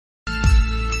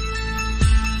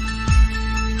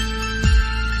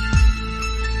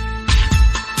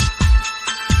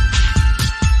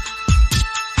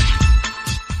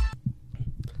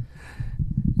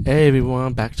Hey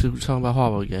everyone, back to talking about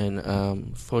horror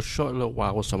again. For a short little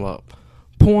while, we're talking about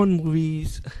porn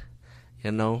movies,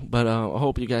 But I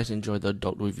hope you guys enjoy the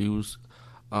adult reviews.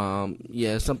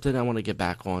 Yeah, something I want to get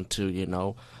back on to,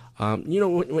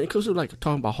 when it comes to like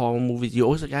talking about horror movies, you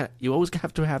always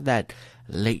have to have that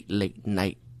late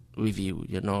night review,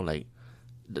 like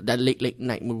that late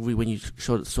night movie when you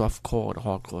show the softcore, the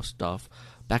hardcore stuff.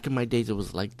 Back in my days, it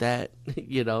was like that,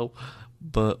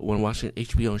 But when watching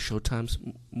HBO and Showtime's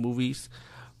movies,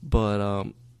 but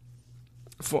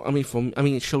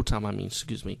Showtime.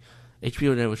 Excuse me,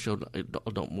 HBO never showed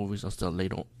adult movies until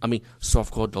later on.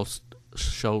 Softcore adult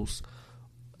shows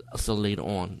until later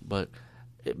on. But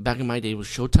back in my day, it was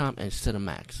Showtime and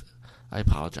Cinemax. I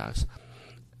apologize.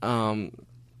 I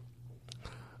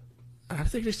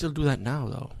think they still do that now,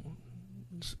 though.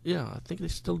 Yeah, I think they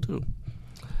still do.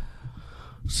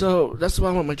 So that's what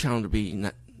I want my channel to be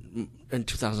in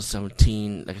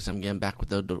 2017. Like I said, I'm getting back with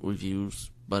the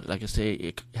reviews, but like I say,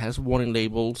 it has warning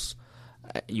labels.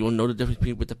 You will know the difference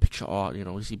between with the picture art.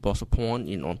 You see boss of porn.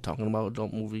 I'm talking about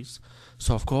adult movies.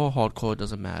 Softcore, hardcore,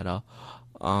 doesn't matter.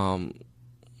 Hardcore.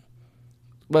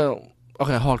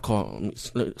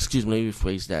 Excuse me, let me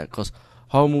rephrase that, because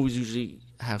horror movies usually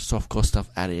have softcore stuff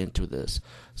added into this.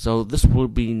 So this will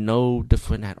be no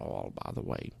different at all, by the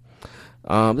way.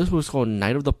 This was called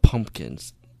Night of the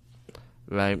Pumpkins,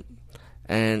 right?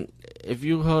 And if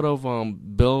you heard of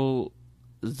Bill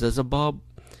Zezabub,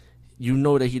 you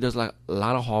know that he does like a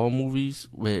lot of horror movies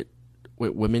with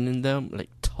women in them, like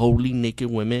totally naked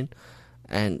women,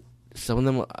 and some of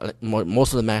them,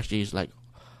 most of them actually is like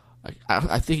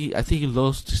I think he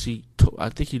loves to see. I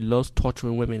think he loves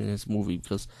torturing women in his movie,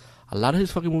 because a lot of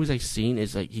his fucking movies I've seen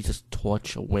is like he just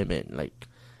torture women, like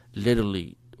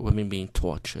literally women being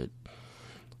tortured.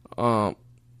 Night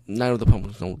of the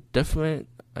Pumpkins no different.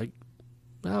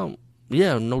 No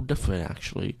different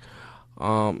actually.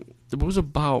 It was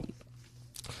about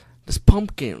this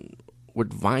pumpkin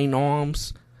with vine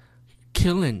arms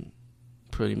killing,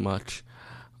 pretty much.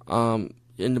 In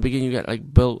the beginning, you got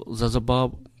like Bill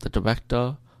Zezabub, the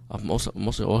director of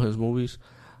mostly all his movies,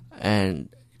 and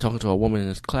talking to a woman in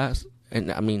his class, and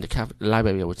the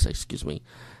library, I would say, excuse me,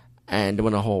 and they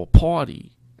went a whole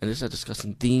party, and they started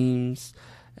discussing themes.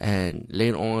 And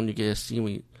later on, you get a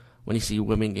scene when you see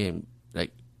women getting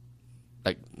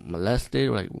like molested,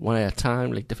 or like one at a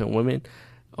time, like different women,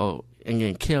 and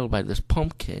getting killed by this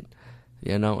pumpkin,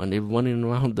 and they're running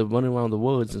around the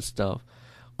woods and stuff.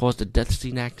 Of course, the death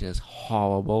scene acting is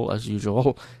horrible as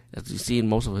usual, as you see in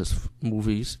most of his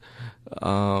movies.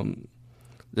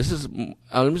 This is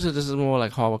let me say this is more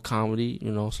like horror comedy,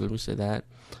 So let me say that.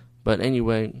 But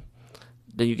anyway,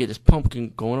 then you get this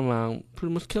pumpkin going around,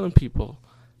 pretty much killing people.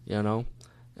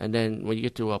 And then when you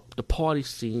get to the party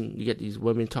scene, you get these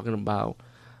women talking about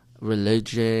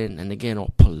religion and again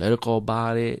all political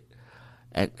about it.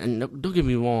 And don't get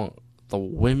me wrong, the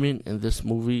women in this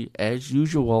movie, as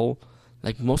usual,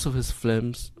 like most of his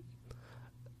films,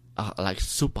 are like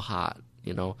super hot.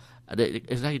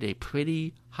 It's like they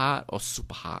pretty hot or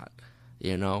super hot.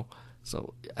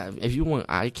 So if you want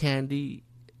eye candy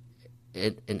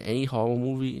in any horror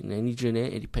movie, in any genre,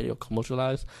 independent or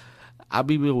commercialized, I'll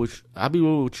be real with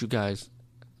you guys,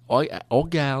 all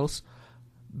gals.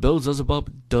 Bill Zezabub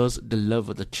does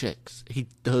deliver the chicks. He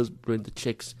does bring the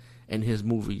chicks in his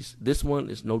movies. This one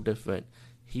is no different.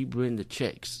 He bring the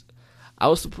chicks. I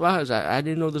was surprised. I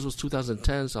didn't know this was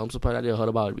 2010, so I'm surprised I didn't heard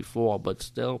about it before. But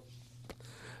still,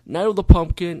 Night of the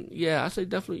Pumpkin. Yeah, I say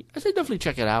definitely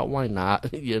check it out. Why not?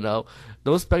 Don't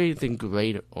expect anything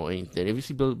great or anything. If you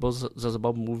see Bill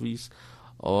Zezabub movies,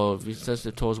 or if you're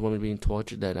sensitive towards women being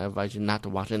tortured, then I advise you not to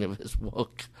watch any of his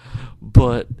work.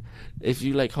 But if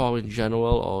you like horror in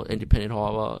general, or independent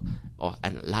horror,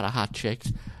 and a lot of hot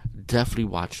chicks, definitely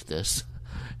watch this.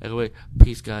 Anyway,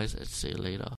 peace, guys, and see you later.